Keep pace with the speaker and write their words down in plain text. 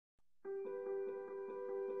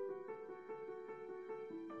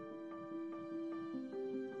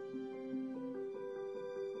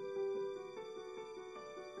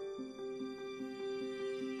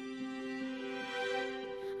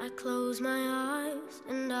close my eyes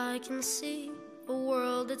and I can see a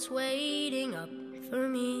world that's waiting up for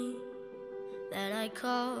me, that I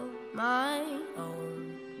call my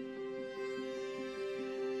own.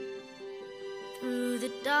 Through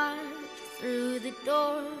the dark, through the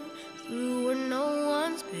door, through where no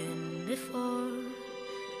one's been before,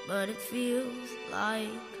 but it feels like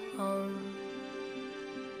home.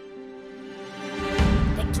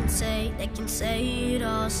 They can say it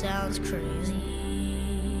all sounds crazy.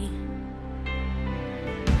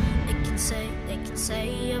 They can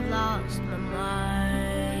say I've lost my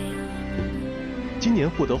mind. 今年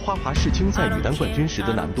获得花滑世青赛女单冠军时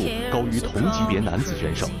的难度高于同级别男子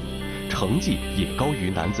选手，成绩也高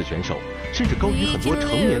于男子选手，甚至高于很多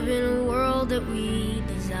成年。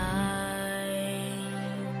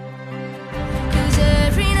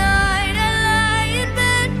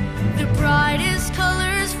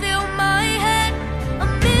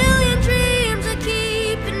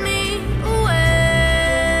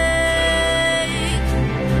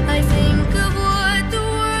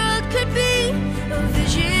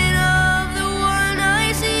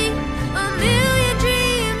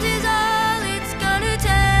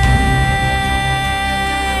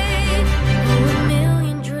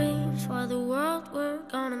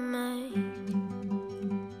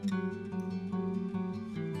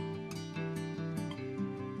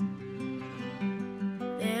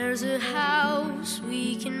There's a house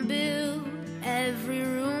we can build, every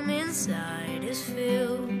room inside is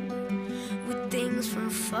filled with things from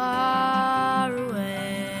far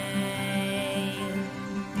away.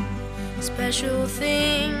 Special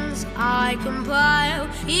things I compile,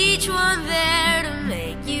 each one there to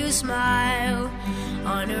make you smile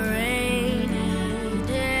on a rainy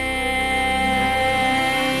day.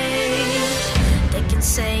 They can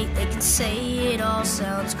say it all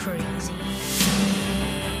sounds crazy.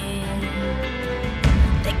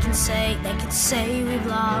 They can say we've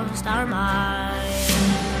lost our minds.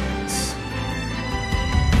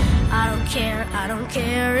 I don't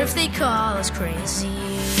care if they call us crazy.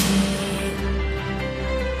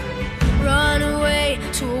 Run away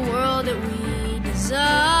to a world that we design.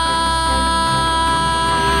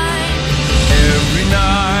 Every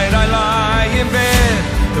night I lie in bed,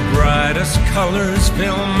 the brightest colors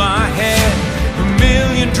fill my head, a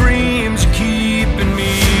million dreams keeping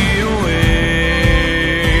me awake.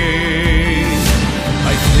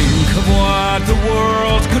 What the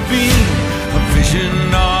world could be, a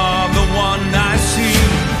vision of the one I see.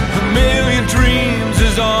 A million dreams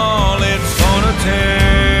is all it's gonna take.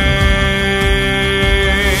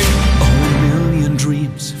 Oh, a million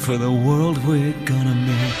dreams for the world we're gonna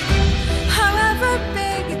make. However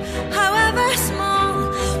big, however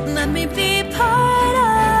small, let me be part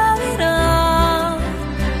of it all.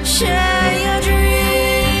 Share your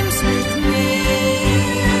dreams with me.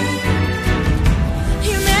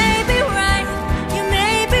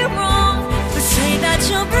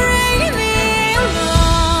 You'll bring me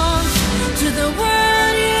along to the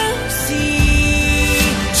world you see,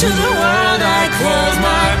 to the world I close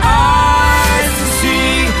my eyes to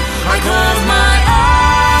see. I close my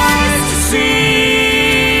eyes to see.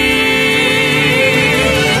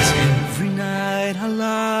 Every night I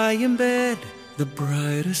lie in bed, the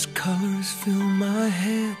brightest colors fill my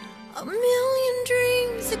head. A million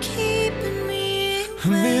dreams are keeping me. A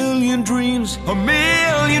million dreams, a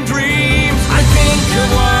million dreams. I think of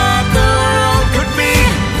what the world could be,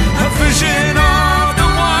 a vision of the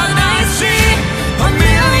one I see. A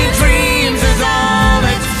million dreams is all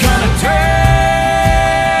it's gonna take.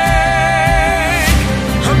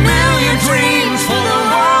 A million dreams for the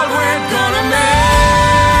world we're gonna make.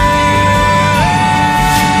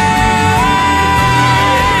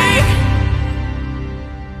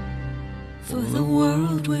 For the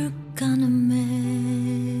world we're gonna make.